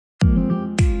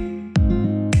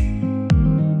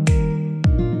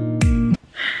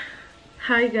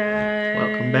Hi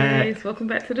guys, Welcome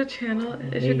back to the channel.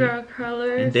 It's your girl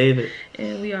Colors and David,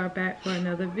 and we are back for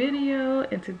another video.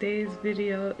 And today's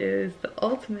video is the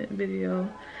ultimate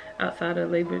video outside of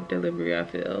labor delivery, I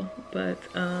feel, but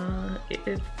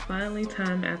it's finally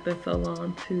time after so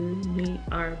long to meet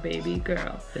our baby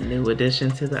girl, the new addition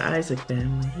to the Isaac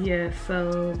family. Yeah,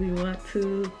 so we want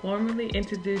to formally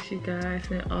introduce you guys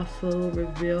and also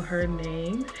reveal her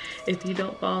name. If you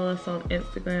don't follow us on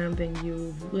Instagram, then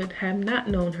you would have not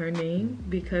known her name,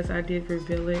 because I did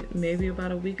reveal it maybe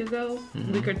about a week ago,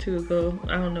 a week or two ago.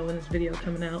 I don't know when this video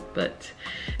coming out, but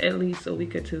at least a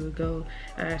week or two ago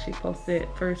I actually posted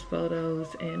first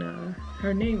photos and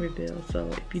her name reveal. So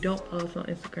if you don't follow us on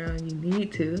Instagram, you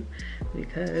need to,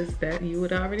 because that you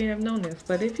would already have known this.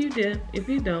 But if you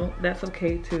don't, that's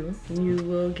okay too. You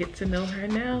will get to know her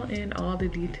now and all the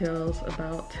details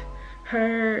about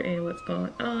her and what's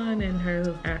going on and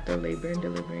her after labor and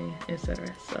delivery, etc.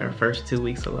 So her first 2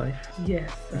 weeks of life. Yes,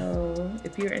 so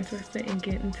if you're interested in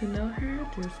getting to know her,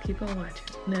 just keep on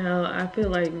watching. Now I feel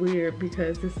like weird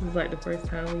because this is like the first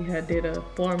time we did a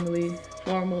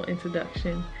formal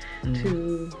introduction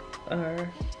to our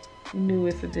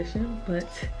newest addition, but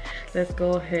let's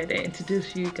go ahead and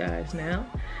introduce you guys now.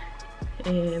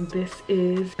 And this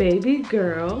is baby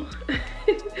girl.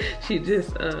 She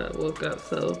just woke up,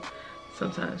 so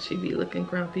sometimes she be looking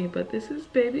grumpy, but this is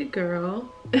baby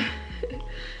girl.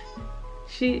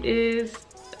 She is,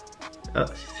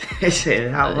 she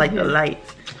said out like the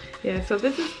lights. Yeah, so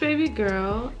this is baby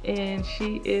girl, and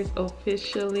she is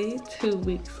officially 2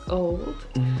 weeks old.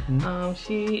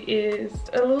 She is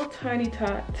a little tiny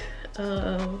tot.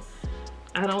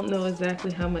 I don't know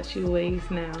exactly how much she weighs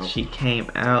now. She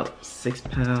came out 6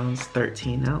 pounds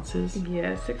 13 ounces.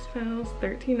 Yeah, 6 pounds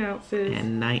 13 ounces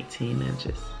and 19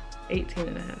 inches. 18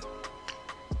 and a half.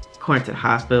 According to the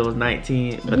hospital, it was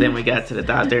 19, but then we got to the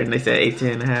doctor and they said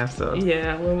 18 and a half. So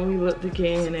yeah, when we looked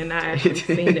again, and I actually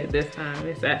seen it this time,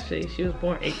 it's actually, she was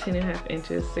born 18 and a half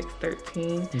inches,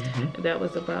 6'13". That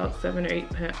was about 7 or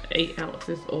 8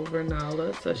 ounces over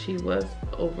Nala. So she was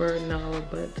over Nala,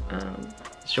 but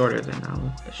shorter than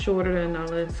Nala. Shorter than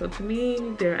Nala. So to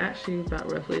me, they're actually about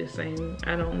roughly the same.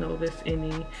 I don't know if there's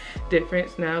any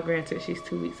difference. Now, granted, she's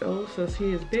 2 weeks old, so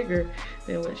she is bigger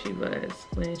than what she was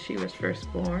when she was first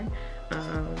born.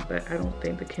 But I don't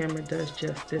think the camera does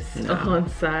justice on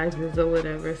sizes or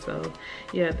whatever. So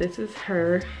yeah, this is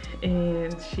her,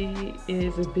 and she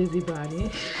is a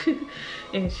busybody.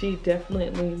 And she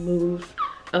definitely moves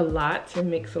a lot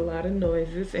and makes a lot of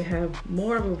noises and have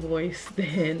more of a voice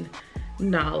than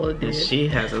Nala did. And she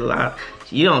has a lot.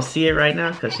 You don't see it right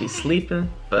now because she's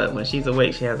sleeping, but when she's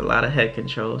awake, she has a lot of head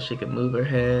control. She can move her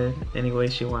head any way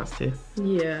she wants to.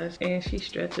 Yeah, and she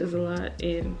stretches a lot,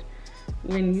 and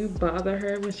when you bother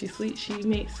her when she sleeps, she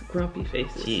makes grumpy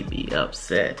faces. She be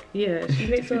upset. Yeah, she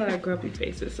makes a lot of grumpy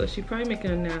faces. So she probably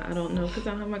making them now. I don't know, because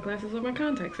I don't have my glasses or my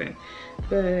contacts in.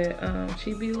 But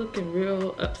she be looking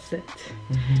real upset.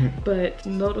 But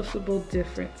noticeable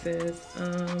differences.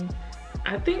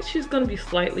 I think she's gonna be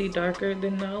slightly darker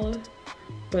than Nala,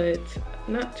 but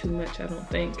not too much, I don't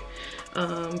think.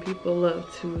 People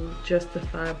love to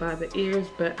justify by the ears,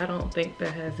 but I don't think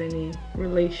that has any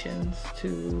relations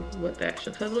to what the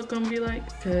actual color gonna be like,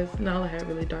 because Nala had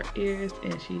really dark ears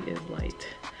and she is light.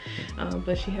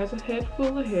 But she has a head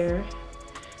full of hair.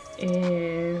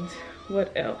 And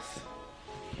what else?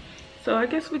 So I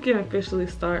guess we can officially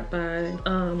start by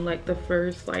like the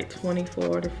first like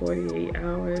 24 to 48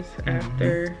 hours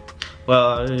after.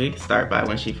 Well, we can start by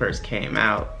when she first came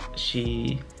out.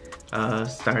 She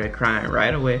started crying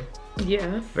right away.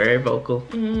 Yeah. Very vocal.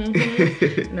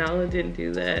 Nala didn't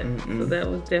do that. So that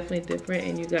was definitely different,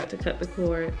 and you got to cut the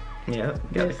cord.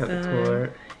 Yep, got to cut the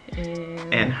cord.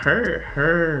 And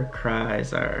her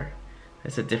cries are,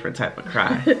 it's a different type of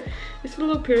cry. It's a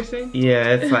little piercing.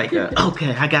 Yeah, it's like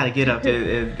okay, I gotta get up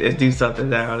and do something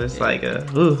now. It's like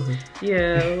ooh.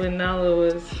 Yeah, when Nala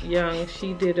was young,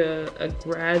 she did a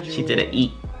gradual. She did an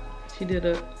eat. She did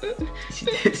a. she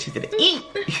did an eat.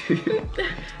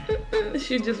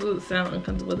 She just would sound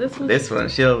uncomfortable. This one,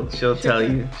 she'll tell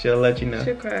you. She'll let you know.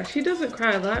 She'll cry. She doesn't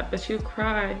cry a lot, but she'll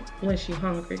cry when she's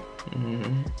hungry.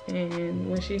 And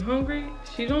when she's hungry,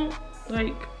 she don't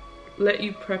like let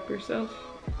you prep yourself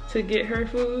to get her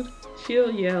food. She'll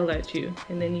yell at you,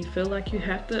 and then you feel like you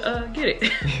have to get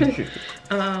it.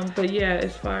 But yeah,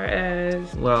 as far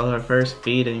as, well, her first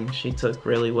feeding, she took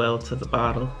really well to the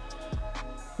bottle.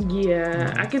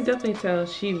 Yeah, I can definitely tell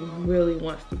she really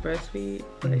wants to breastfeed,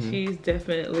 but she's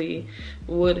definitely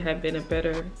would have been a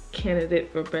better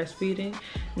candidate for breastfeeding.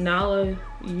 Nala,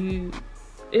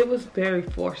 it was very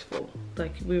forceful.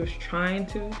 Like we was trying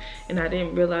to, and I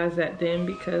didn't realize that then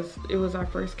because it was our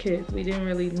first kid. We didn't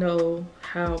really know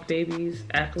how babies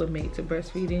acclimate to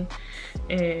breastfeeding.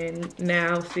 And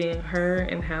now seeing her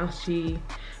and how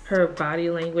her body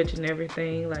language and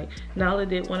everything, like Nala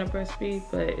did want to breastfeed,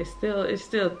 but it's still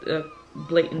a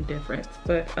blatant difference.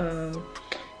 But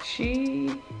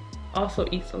she also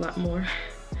eats a lot more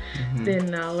than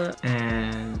Nala.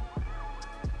 And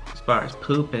as far as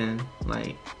pooping,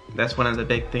 like that's one of the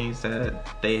big things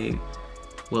that they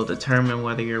will determine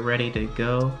whether you're ready to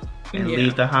go and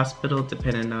leave the hospital,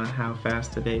 depending on how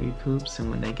fast the baby poops and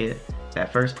when they get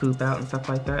that first poop out and stuff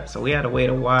like that. So we had to wait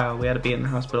a while. We had to be in the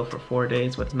hospital for 4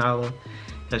 days with Nala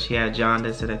because she had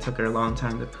jaundice and it took her a long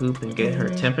time to poop and get her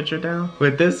temperature down.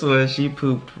 With this one, she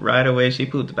pooped right away. She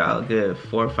pooped about a good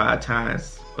 4 or 5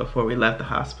 times before we left the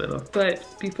hospital. But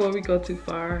before we go too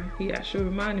far, he actually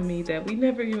reminded me that we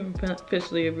never even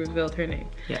officially revealed her name.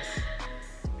 Yes.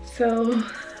 So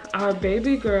our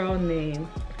baby girl name,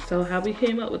 so how we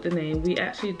came up with the name, we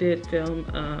actually did film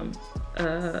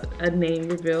a name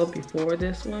reveal before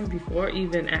this one, before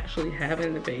even actually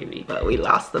having the baby. But we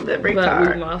lost the memory card.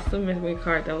 But we lost the memory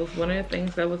card. That was one of the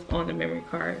things that was on the memory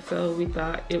card. So we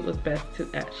thought it was best to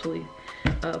actually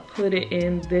put it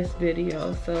in this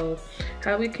video. So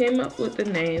how we came up with the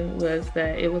name was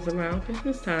that it was around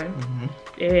Christmas time,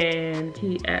 and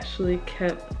he actually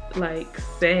kept like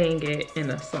saying it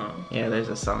in a song. Yeah, there's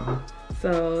a song.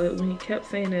 So when he kept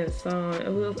saying that song,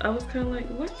 I was kind of like,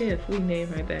 what if we name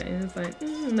her that? And it's like,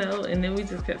 no. And then we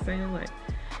just kept saying like,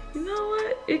 you know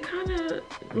what? It kind of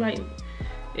like,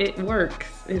 it works,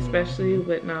 especially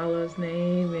with Nala's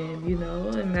name, and you know,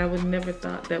 and I would never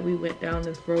thought that we went down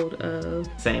this road of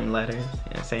same letters,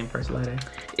 same first letter.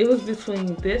 It was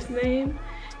between this name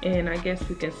and I guess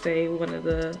we can say one of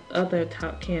the other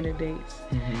top candidates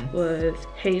was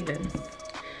Haven.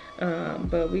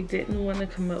 But we didn't want to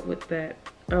come up with that,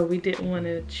 or we didn't want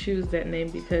to choose that name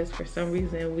because for some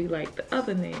reason we liked the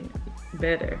other name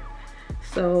better.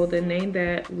 So the name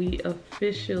that we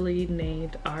officially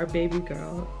named our baby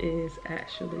girl is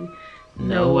actually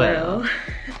Noelle.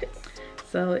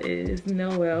 So it is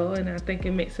Noelle, and I think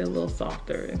it makes it a little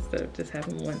softer instead of just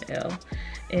having one L.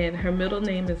 And her middle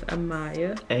name is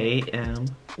Amaya.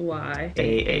 A-M-Y-A-H.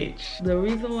 The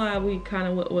reason why we kind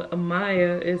of went with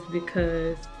Amaya is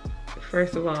because,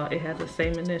 first of all, it has the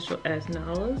same initial as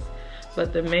Nala's.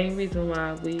 But the main reason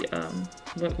why we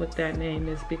went with that name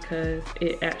is because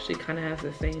it actually kind of has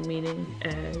the same meaning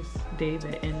as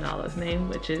David and Nala's name,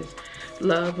 which is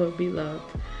love or beloved.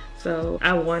 So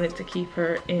I wanted to keep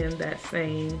her in that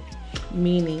same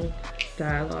meaning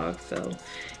dialogue. So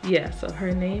yeah, so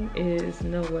her name is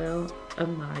Noelle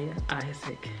Amaya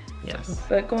Isaac. Yes.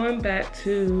 But going back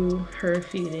to her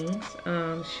feedings,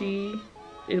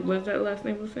 it was that last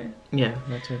name was saying? Yeah,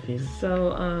 that's her feedings.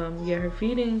 So yeah, her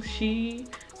feedings, she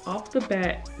off the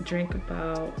bat drank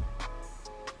about,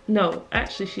 no,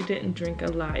 actually she didn't drink a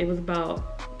lot. It was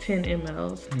about 10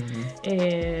 mLs.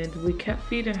 And we kept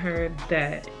feeding her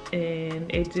that, and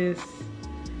it just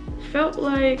felt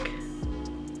like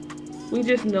we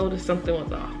just noticed something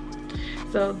was off.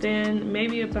 So then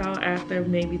maybe about after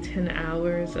maybe 10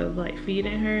 hours of like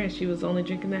feeding her and she was only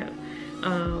drinking that,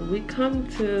 we come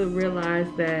to realize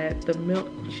that the milk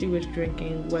she was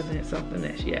drinking wasn't something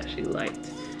that she actually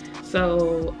liked.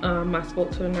 So I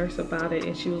spoke to a nurse about it,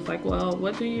 and she was like, well,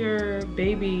 what do your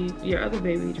other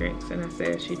baby drinks? And I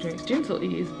said she drinks Gentle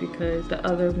Ease because the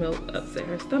other milk upset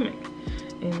her stomach.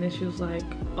 And then she was like,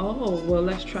 oh, well,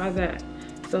 let's try that.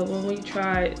 So when we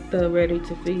tried the Ready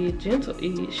to Feed Gentle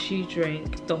Ease, she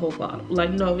drank the whole bottle.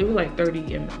 Like, no, it was like 30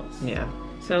 mLs. Yeah.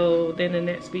 So then the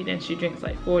next feed, and she drinks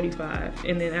like 45,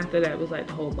 and then after that was like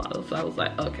the whole bottle. So I was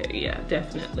like, okay, yeah,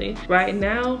 definitely. Right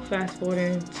now, fast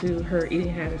forwarding to her eating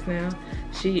habits now,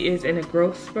 she is in a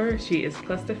growth spurt. She is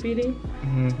cluster feeding.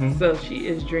 So she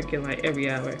is drinking like every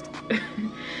hour.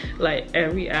 Like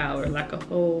every hour, like a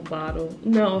whole bottle.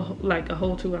 No, like a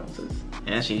whole 2 ounces.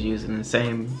 And she's using the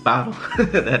same bottle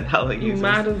that Nala uses. You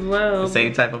might as well. The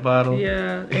same type of bottle.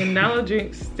 Yeah, and Nala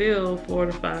drinks still 4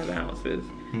 to 5 ounces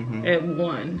at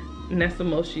one. And that's the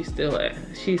most she's still at.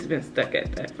 She's been stuck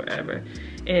at that forever.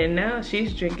 And now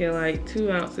she's drinking like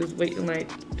 2 ounces, waiting like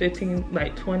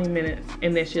 20 minutes,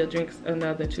 and then she'll drink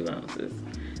another 2 ounces.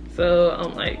 So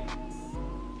I'm like,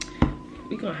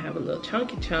 we're gonna have a little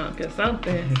chunky chunk or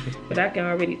something. But I can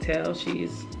already tell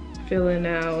she's filling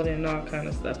out and all kind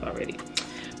of stuff already.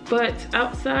 But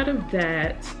outside of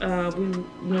that,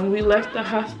 when we left the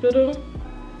hospital,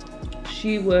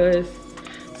 she was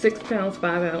 6 pounds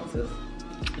 5 ounces.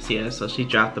 Yeah, so she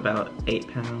dropped about 8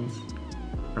 pounds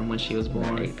from when she was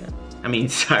born. 8 pounds. I mean,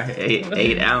 sorry,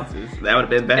 8 ounces. That would have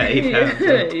been bad. 8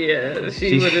 pounds. Yeah,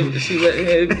 she'd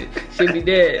be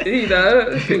dead. You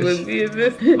know, she wouldn't be in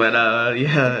this. But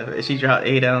yeah, she dropped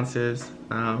 8 ounces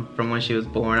from when she was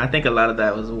born. I think a lot of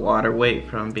that was water weight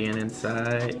from being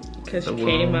inside. Because she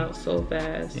came out so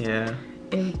fast. Yeah.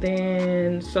 And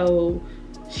then so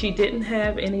she didn't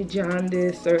have any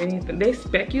jaundice or anything. They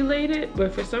speculated,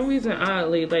 but for some reason,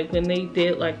 oddly, like when they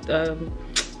did like an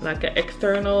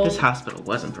external. This hospital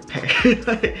wasn't prepared.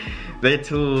 Like, their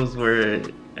tools were.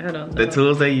 I don't know. The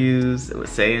tools they used, it was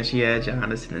saying she had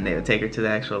jaundice, and then they would take her to the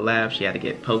actual lab. She had to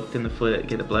get poked in the foot,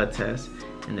 get a blood test,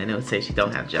 and then it would say she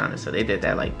don't have jaundice. So they did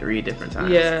that like 3 different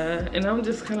times. Yeah, and I'm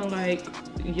just kind of like,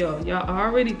 yo, y'all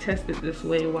already tested this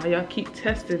way. Why y'all keep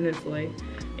testing this way?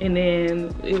 And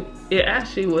then it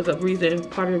actually was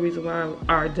part of the reason why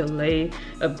our delay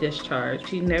of discharge.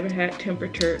 She never had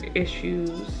temperature issues.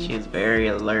 She was very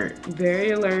alert. Very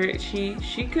alert. She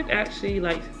could actually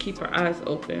like keep her eyes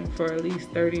open for at least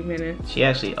 30 minutes. She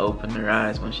actually opened her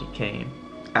eyes when she came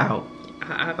out.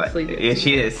 I obviously didn't. Yeah,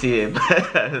 she didn't see it,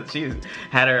 but she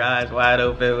had her eyes wide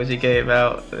open when she came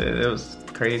out. It was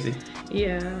crazy.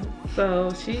 Yeah,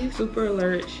 so she's super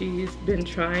alert. She's been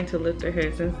trying to lift her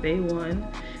head since day 1.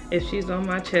 If she's on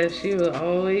my chest, she will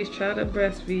always try to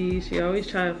breastfeed. She always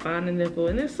try to find a nipple.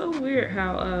 And it's so weird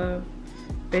how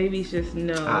babies just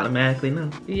know. Automatically know.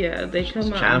 Yeah, they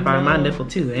come out. Trying to find my nipple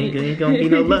too. Ain't gonna be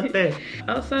no luck there.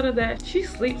 Outside of that, she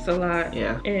sleeps a lot.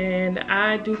 Yeah. And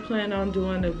I do plan on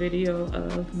doing a video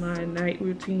of my night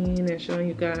routine and showing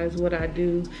you guys what I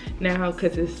do now,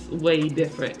 because it's way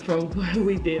different from what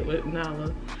we did with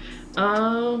Nala.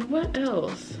 What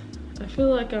else? I feel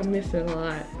like I'm missing a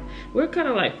lot. We're kind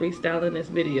of like freestyling this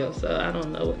video, so I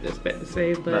don't know what to expect to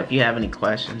say. But if you have any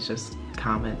questions, just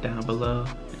comment down below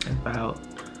about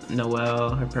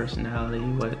Noelle, her personality,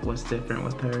 what's different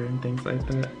with her and things like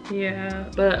that. Yeah,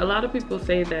 but a lot of people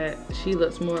say that she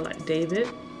looks more like David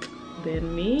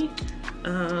than me.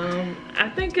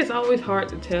 I think it's always hard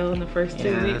to tell in the first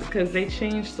 2 weeks because they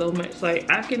change so much.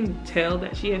 Like, I can tell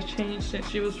that she has changed since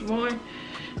she was born.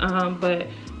 But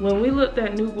when we looked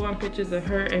at newborn pictures of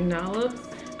her and Nala,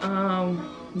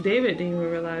 David didn't even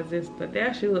realize this, but they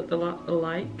actually looked a lot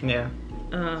alike. Yeah.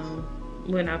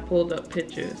 When I pulled up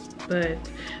pictures. But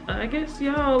I guess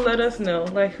y'all let us know,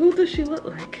 like, who does she look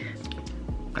like?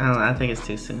 I don't know, I think it's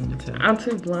too soon to tell. I'm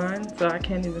too blind, so I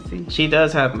can't even see. She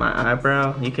does have my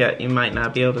eyebrow. You might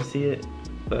not be able to see it,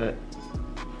 but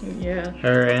yeah.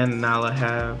 Her and Nala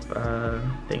have I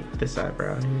think this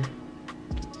eyebrow here.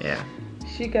 Yeah.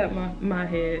 She got my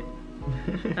head.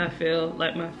 I feel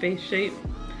like my face shape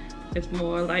is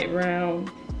more like round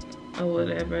or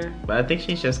whatever. But I think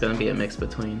she's just gonna be a mix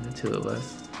between the 2 of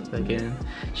us. Again,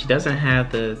 she doesn't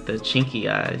have the chinky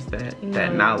eyes that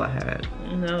Nala had.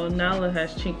 No, Nala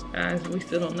has chinky eyes. We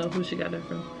still don't know who she got that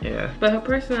from. Yeah. But her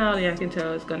personality, I can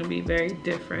tell, is gonna be very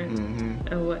different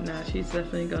and whatnot. She's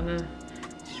probably gonna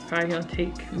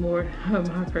take more of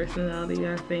my personality,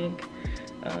 I think.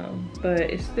 But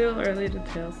it's still early to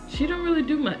tell. She don't really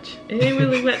do much. It ain't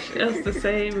really much else to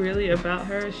say really about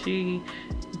her. She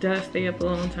does stay up a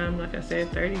long time, like I said,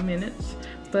 30 minutes.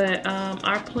 But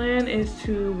our plan is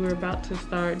we're about to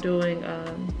start doing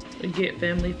get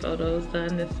family photos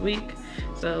done this week.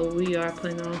 So we are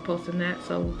planning on posting that.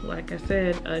 So like I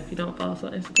said, if you don't follow us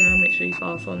on Instagram, make sure you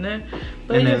follow us on there.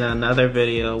 But and then another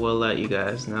video will let you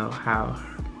guys know how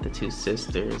the 2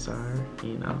 sisters are,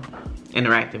 you know,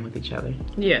 interacting with each other.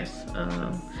 Yes.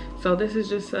 So this is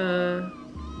just a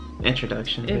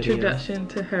introduction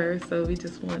to her. So we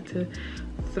just want to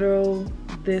throw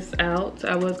this out.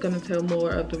 I was going to tell more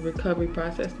of the recovery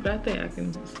process, but I think I can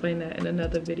explain that in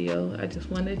another video. I just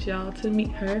wanted y'all to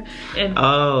meet her. And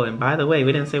oh, and by the way,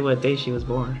 we didn't say what day she was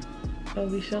born. Oh,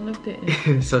 we sure enough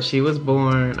didn't. So she was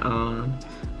born on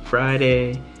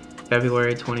Friday,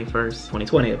 February 21st,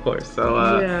 2020, of course. So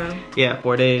yeah,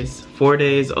 4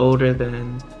 days older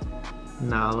than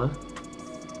Nala.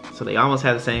 So they almost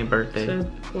had the same birthday. So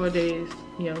 4 days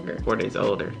younger. 4 days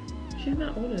older. She's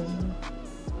not older than me.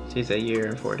 She's a year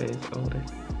and 4 days older.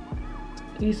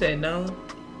 You said Nala?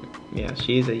 Yeah,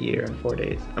 she's a year and 4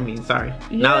 days. I mean, sorry.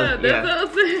 Yeah, Nala, that's what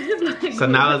I'm saying. Like, so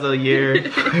Nala's a year.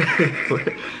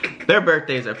 Their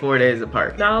birthdays are 4 days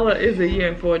apart. Nala is a year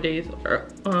and 4 days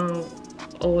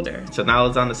older. So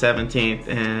Nala's on the 17th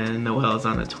and Noelle's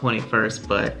on the 21st,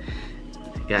 but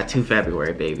got 2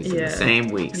 February babies in the same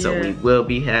week. So we will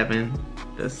be having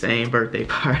the same birthday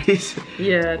parties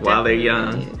while they're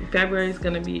young. February is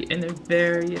going to be in a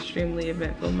very extremely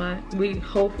eventful month. We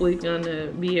hopefully going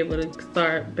to be able to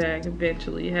start back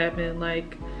eventually having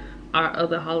like our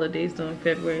other holidays during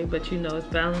February, but you know it's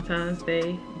Valentine's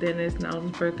Day, then it's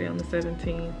Nala's birthday on the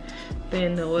 17th,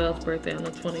 then Noel's birthday on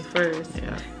the 21st,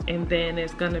 Yeah. and then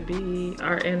it's gonna be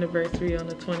our anniversary on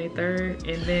the 23rd,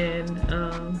 and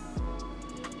then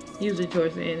usually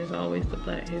towards the end is always the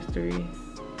Black History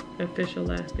official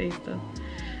last day stuff.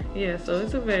 Yeah, so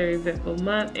it's a very eventful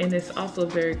month, and it's also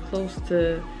very close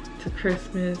to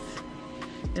Christmas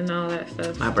and all that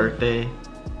stuff. My birthday,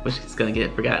 which is gonna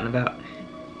get forgotten about.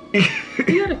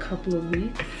 You got a couple of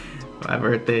weeks. My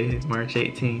birthday is March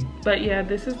 18th. But yeah,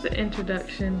 this is the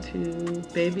introduction to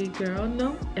baby girl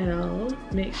Noel.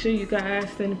 Make sure you guys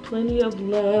send plenty of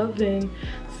love and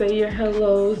say your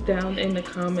hellos down in the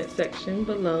comment section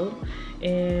below.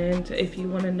 And if you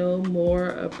want to know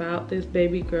more about this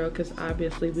baby girl, because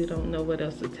obviously we don't know what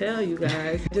else to tell you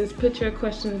guys, just put your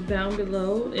questions down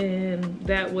below, and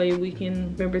that way we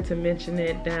can remember to mention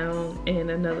it down in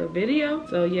another video.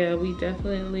 So yeah, we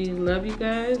definitely love you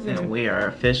guys. And we are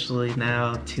officially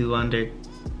now 2 under,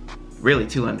 really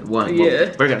 2 under 1. Yeah.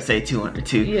 Well, we're gonna say 2 under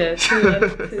 2. Yeah, 2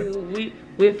 under 2.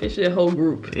 We officially a whole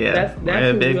group. Yeah,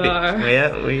 that's who we are. Yeah,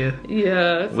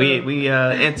 so, we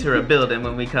enter a building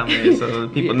when we come in, so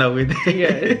people know we're there. Yeah,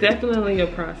 it's definitely a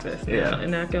process now. Yeah.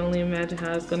 And I can only imagine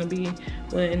how it's gonna be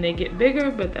when they get bigger,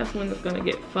 but that's when it's gonna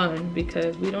get fun,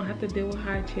 because we don't have to deal with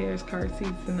high chairs, car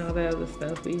seats, and all that other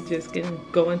stuff. We just can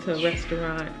go into a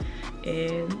restaurant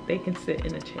and they can sit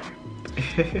in a chair.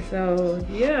 So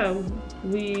yeah,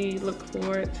 we look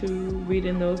forward to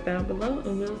reading those down below,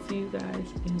 and we'll see you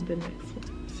guys in the next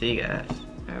one. See you guys.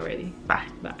 Alrighty. Bye.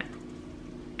 Bye.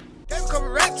 Gave a couple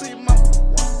racks to your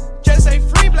mama. Just say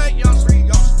free black youngster.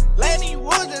 Lady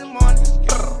Woods this morning.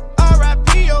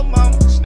 R.I.P. your mama.